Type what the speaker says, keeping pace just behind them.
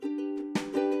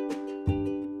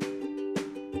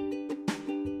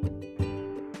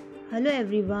Hello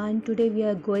everyone, today we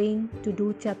are going to do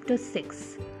chapter 6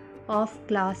 of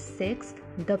class 6,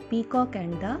 The Peacock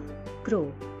and the Crow.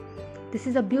 This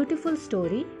is a beautiful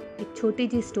story, ਇੱਕ ਛੋਟੀ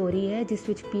ਜੀ story ਹੈ ਜਿਸ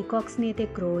ਵਿੱਚ ਪੀਕੌਕਸ ਨੇ ਤੇ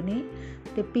ਕ੍ਰੋ ਨੇ।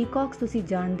 ਤੇ ਪੀਕੌਕਸ ਤੁਸੀਂ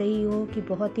ਜਾਣਦੇ ਹੀ ਹੋ ਕਿ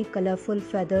ਬਹੁਤ ਹੀ ਕਲਰਫੁਲ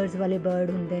ਫੈਦਰਸ ਵਾਲੇ ਬਰਡ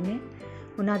ਹੁੰਦੇ ਨੇ,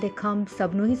 ਉਹਨਾਂ ਦੇ ਖੰਭ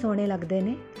ਸਭ ਨੂੰ ਹੀ ਸੋਹਣੇ ਲੱਗਦੇ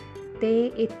ਨੇ। ਤੇ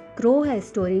ਇੱਕ ਕ੍ਰੋ ਹੈ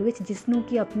ਸਟੋਰੀ ਵਿੱਚ ਜਿਸ ਨੂੰ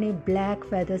ਕਿ ਆਪਣੇ ਬਲੈਕ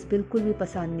ਫੈਦਰਸ ਬਿਲਕੁਲ ਵੀ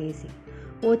ਪਸੰਦ ਨਹੀਂ ਸੀ।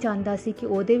 ਉਹ ਚਾਹੁੰਦਾ ਸੀ ਕਿ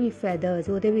ਉਹਦੇ ਵੀ ਫੈਦਰਸ,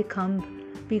 ਉਹਦੇ ਵੀ ਖੰਭ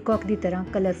ਪੀਕੌਕ ਦੀ ਤਰ੍ਹਾਂ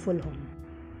ਕਲਰਫੁਲ ਹੋਣ।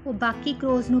 ਉਹ ਬਾਕੀ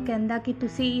ਕ੍ਰੋਜ਼ ਨੂੰ ਕਹਿੰਦਾ ਕਿ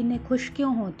ਤੁਸੀਂ ਇੰਨੇ ਖੁਸ਼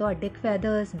ਕਿਉਂ ਹੋ, ਤੁਹਾਡੇ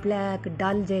ਫੈਦਰਸ ਬਲੈਕ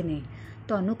ਡਲ ਜੇ ਨੇ,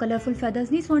 ਤੁਹਾਨੂੰ ਕਲਰਫੁਲ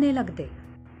ਫੈਦਰਸ ਨਹੀਂ ਸੋਹਣੇ ਲੱਗਦੇ।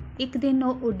 ਇੱਕ ਦਿਨ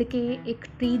ਉਹ ਉੱਡ ਕੇ ਇੱਕ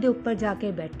ਟਰੀ ਦੇ ਉੱਪਰ ਜਾ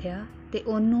ਕੇ ਬੈਠਿਆ ਤੇ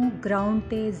ਉਹਨੂੰ ਗਰਾਊਂਡ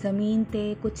 'ਤੇ ਜ਼ਮੀਨ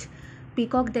 'ਤੇ ਕੁਝ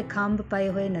ਪੀਕੌਕ ਦੇ ਖੰਭ ਪਏ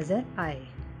ਹੋਏ ਨਜ਼ਰ ਆਏ।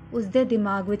 ਉਸਦੇ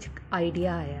ਦਿਮਾਗ ਵਿੱਚ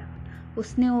ਆਈਡੀਆ ਆਇਆ।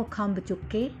 ਉਸਨੇ ਉਹ ਖੰਭ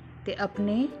ਚੁੱਕੇ ਤੇ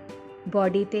ਆਪਣੇ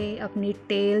ਬੋਡੀ 'ਤੇ, ਆਪਣੀ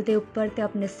ਟੇਲ ਦੇ ਉੱਪਰ ਤੇ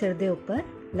ਆਪਣੇ ਸਿਰ ਦੇ ਉੱਪਰ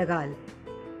ਲਗਾ ਲਏ।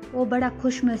 ਉਹ ਬੜਾ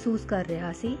ਖੁਸ਼ ਮਹਿਸੂਸ ਕਰ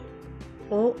ਰਿਹਾ ਸੀ।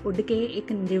 ਉਹ ਉੱਡ ਕੇ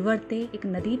ਇੱਕ ਰਿਵਰ 'ਤੇ, ਇੱਕ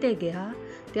ਨਦੀ 'ਤੇ ਗਿਆ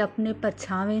ਤੇ ਆਪਣੇ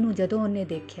ਪਰਛਾਵੇਂ ਨੂੰ ਜਦੋਂ ਉਹਨੇ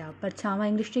ਦੇਖਿਆ, ਪਰਛਾਵਾਂ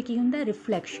ਇੰਗਲਿਸ਼ 'ਚ ਕੀ ਹੁੰਦਾ,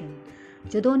 ਰਿਫਲੈਕਸ਼ਨ।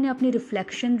 ਜਦੋਂ ਉਹਨੇ ਆਪਣੀ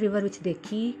ਰਿਫਲੈਕਸ਼ਨ ਰਿਵਰ ਵਿੱਚ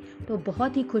ਦੇਖੀ ਤਾਂ ਉਹ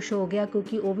ਬਹੁਤ ਹੀ ਖੁਸ਼ ਹੋ ਗਿਆ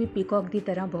ਕਿਉਂਕਿ ਉਹ ਵੀ ਪੀਕੌਕ ਦੀ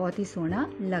ਤਰ੍ਹਾਂ ਬਹੁਤ ਹੀ ਸੋਹਣਾ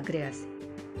ਲੱਗ ਰਿਹਾ ਸੀ।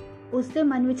 ਉਸਦੇ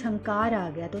ਮਨ ਵਿੱਚ ਹੰਕਾਰ ਆ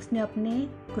ਗਿਆ ਤਾਂ ਉਸਨੇ ਆਪਣੇ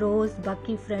ਕ੍ਰੋਜ਼,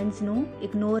 ਬਾਕੀ ਫਰੈਂਡਸ ਨੂੰ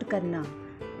ਇਗਨੋਰ ਕਰਨਾ,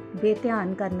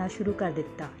 ਬੇਧਿਆਨ ਕਰਨਾ ਸ਼ੁਰੂ ਕਰ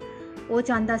ਦਿੱਤਾ। ਉਹ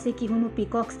ਚਾਹੁੰਦਾ ਸੀ ਕਿ ਹੁਣ ਉਹ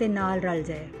ਪੀਕੌਕਸ ਦੇ ਨਾਲ ਰਲ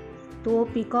ਜਾਏ। ਤਾਂ ਉਹ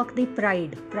ਪੀਕੌਕ ਦੀ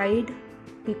ਪ੍ਰਾਈਡ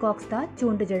ਪੀਕੌਕਸ ਦਾ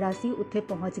ਝੁੰਡ ਜਿਹੜਾ ਸੀ ਉੱਥੇ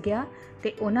ਪਹੁੰਚ ਗਿਆ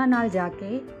ਤੇ ਉਹਨਾਂ ਨਾਲ ਜਾ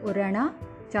ਕੇ ਉਹ ਰਹਿਣਾ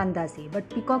ਚਾਹੁੰਦਾ ਸੀ। ਬਟ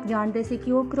ਪੀਕੌਕ ਜਾਣਦੇ ਸੀ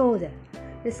ਕਿ ਉਹ ਕ੍ਰੋਜ਼ ਹੈ,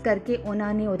 ਇਸ ਕਰਕੇ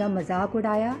ਉਹਨਾਂ ਨੇ ਉਹਦਾ ਮਜ਼ਾਕ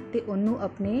ਉਡਾਇਆ ਤੇ ਉਹਨੂੰ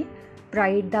ਆਪਣੇ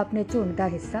ਪ੍ਰਾਈਡ ਦਾ, ਆਪਣੇ ਝੁੰਡ ਦਾ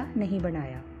ਹਿੱਸਾ ਨਹੀਂ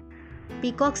ਬਣਾਇਆ।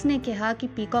 ਪੀਕੌਕਸ ਨੇ ਕਿਹਾ ਕਿ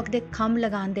ਪੀਕੌਕ ਦੇ ਖੰਭ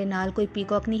ਲਗਾਉਣ ਦੇ ਨਾਲ ਕੋਈ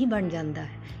ਪੀਕੌਕ ਨਹੀਂ ਬਣ ਜਾਂਦਾ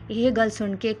ਹੈ। ਇਹ ਗੱਲ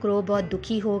ਸੁਣ ਕੇ ਕ੍ਰੋ ਬਹੁਤ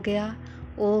ਦੁਖੀ ਹੋ ਗਿਆ।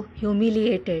 ਉਹ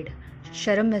ਹਿਊਮਿਲੀਏਟਿਡ,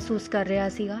 ਸ਼ਰਮ ਮਹਿਸੂਸ ਕਰ ਰਿਹਾ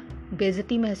ਸੀਗਾ,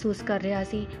 ਬੇਇੱਜ਼ਤੀ ਮਹਿਸੂਸ ਕਰ ਰਿਹਾ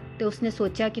ਸੀ ਤੇ ਉਸਨੇ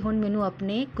ਸੋਚਿਆ ਕਿ ਹੁਣ ਮੈਨੂੰ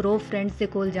ਆਪਣੇ ਕ੍ਰੋ ਫਰੈਂਡਸ ਦੇ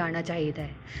ਕੋਲ ਜਾਣਾ ਚਾਹੀਦਾ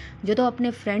ਹੈ। ਜਦੋਂ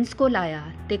ਆਪਣੇ ਫਰੈਂਡਸ ਕੋਲ ਆਇਆ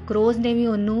ਤੇ ਕ੍ਰੋਜ਼ ਨੇ ਵੀ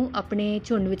ਉਹਨੂੰ ਆਪਣੇ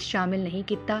ਝੁੰਡ ਵਿੱਚ ਸ਼ਾਮਿਲ ਨਹੀਂ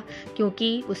ਕੀਤਾ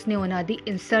ਕਿਉਂਕਿ ਉਸਨੇ ਉਹਨਾਂ ਦੀ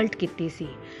ਇਨਸਲਟ ਕੀਤੀ ਸੀ।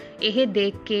 ਇਹ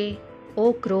ਦੇਖ ਕੇ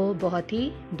ਉਹ ਕ੍ਰੋ ਬਹੁਤ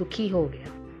ਹੀ ਦੁਖੀ ਹੋ ਗਿਆ।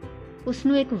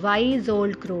 ਉਸਨੂੰ ਇੱਕ ਵਾਈਜ਼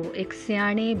ਓਲਡ ਕ੍ਰੋ, ਇੱਕ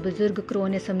ਸਿਆਣੇ ਬਜ਼ੁਰਗ ਕ੍ਰੋ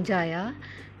ਨੇ ਸਮਝਾਇਆ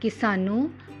ਕਿ ਸਾਨੂੰ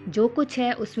ਜੋ ਕੁਝ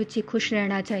ਹੈ ਉਸ ਵਿੱਚ ਹੀ ਖੁਸ਼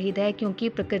ਰਹਿਣਾ ਚਾਹੀਦਾ ਹੈ ਕਿਉਂਕਿ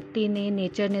ਪ੍ਰਕਿਰਤੀ ਨੇ,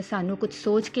 ਨੇਚਰ ਨੇ ਸਾਨੂੰ ਕੁਝ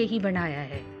ਸੋਚ ਕੇ ਹੀ ਬਣਾਇਆ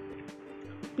ਹੈ।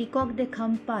 ਪੀਕੌਕ ਦੇ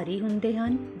ਖੰਭ ਭਾਰੀ ਹੁੰਦੇ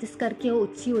ਹਨ ਜਿਸ ਕਰਕੇ ਉਹ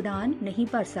ਉੱਚੀ ਉਡਾਨ ਨਹੀਂ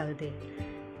ਭਰ ਸਕਦੇ।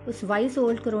 ਉਸ ਵਾਈਸ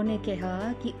ਓਲਡ ਕ੍ਰੋ ਨੇ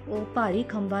ਕਿਹਾ ਕਿ ਉਹ ਭਾਰੀ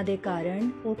ਖੰਭਾਂ ਦੇ ਕਾਰਨ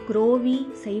ਉਹ ਕ੍ਰੋ ਵੀ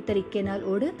ਸਹੀ ਤਰੀਕੇ ਨਾਲ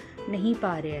ਉੜ ਨਹੀਂ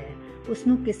ਪਾ ਰਿਹਾ ਹੈ।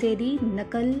 ਉਸਨੂੰ ਕਿਸੇ ਦੀ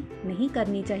ਨਕਲ ਨਹੀਂ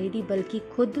ਕਰਨੀ ਚਾਹੀਦੀ ਬਲਕਿ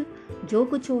ਖੁਦ ਜੋ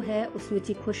ਕੁਝ ਉਹ ਹੈ ਉਸ ਵਿੱਚ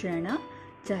ਹੀ ਖੁਸ਼ ਰਹਿਣਾ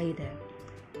ਚਾਹੀਦਾ ਹੈ।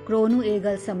 ਕ੍ਰੋ ਨੂੰ ਇਹ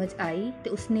ਗੱਲ ਸਮਝ ਆਈ ਤੇ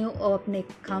ਉਸਨੇ ਉਹ ਆਪਣੇ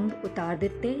ਖੰਭ ਉਤਾਰ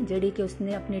ਦਿੱਤੇ ਜਿਹੜੇ ਕਿ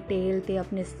ਉਸਨੇ ਆਪਣੇ ਟੇਲ ਤੇ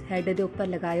ਆਪਣੇ ਹੈਡ ਦੇ ਉੱਪਰ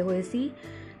ਲਗਾਏ ਹੋਏ ਸੀ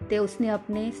ਤੇ ਉਸਨੇ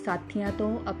ਆਪਣੇ ਸਾਥੀਆਂ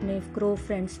ਤੋਂ, ਆਪਣੇ ਕ੍ਰੋ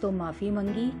ਫਰੈਂਡਸ ਤੋਂ ਮਾफ़ੀ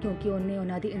ਮੰਗੀ ਕਿਉਂਕਿ ਉਹਨੇ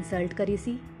ਉਹਨਾਂ ਦੀ ਇਨਸਲਟ ਕਰੀ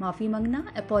ਸੀ। ਮਾफ़ੀ ਮੰਗਣਾ,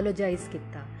 ਐਪੋਲੋਜਾਈਜ਼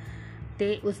ਕੀਤਾ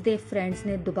ਤੇ ਉਸਦੇ ਫਰੈਂਡਸ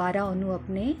ਨੇ ਦੁਬਾਰਾ ਉਹਨੂੰ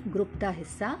ਆਪਣੇ ਗਰੁੱਪ ਦਾ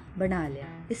ਹਿੱਸਾ ਬਣਾ ਲਿਆ।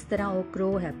 ਇਸ ਤਰ੍ਹਾਂ ਉਹ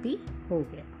ਕ੍ਰੋ ਹੈਪੀ ਹੋ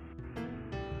ਗਿਆ।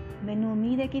 ਮੈਨੂੰ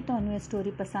ਉਮੀਦ ਹੈ ਕਿ ਤੁਹਾਨੂੰ ਇਹ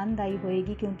ਸਟੋਰੀ ਪਸੰਦ ਆਈ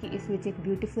ਹੋਏਗੀ ਕਿਉਂਕਿ ਇਸ ਵਿੱਚ ਇੱਕ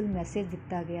ਬਿਊਟੀਫੁਲ ਮੈਸੇਜ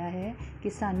ਦਿੱਤਾ ਗਿਆ ਹੈ ਕਿ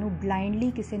ਸਾਨੂੰ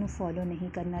ਬਲਾਈਂਡਲੀ ਕਿਸੇ ਨੂੰ ਫੋਲੋ ਨਹੀਂ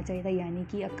ਕਰਨਾ ਚਾਹੀਦਾ, ਯਾਨੀ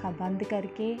ਕਿ ਅੱਖਾਂ ਬੰਦ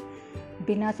ਕਰਕੇ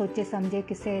ਬਿਨਾਂ ਸੋਚੇ ਸਮਝੇ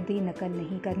ਕਿਸੇ ਦੀ ਨਕਲ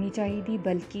ਨਹੀਂ ਕਰਨੀ ਚਾਹੀਦੀ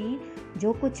ਬਲਕਿ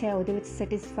ਜੋ ਕੁਝ ਹੈ ਉਹਦੇ ਵਿੱਚ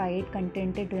ਸੈਟਿਸਫਾਈਡ,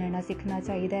 ਕੰਟੈਂਟਡ ਰਹਿਣਾ ਸਿੱਖਣਾ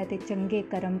ਚਾਹੀਦਾ ਹੈ ਤੇ ਚੰਗੇ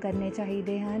ਕਰਮ ਕਰਨੇ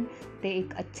ਚਾਹੀਦੇ ਹਨ ਤੇ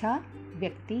ਇੱਕ ਅੱਛਾ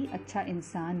ਵਿਅਕਤੀ, ਅੱਛਾ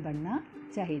ਇਨਸਾਨ ਬਣਨਾ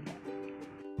ਚਾਹੀਦਾ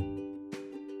ਹੈ।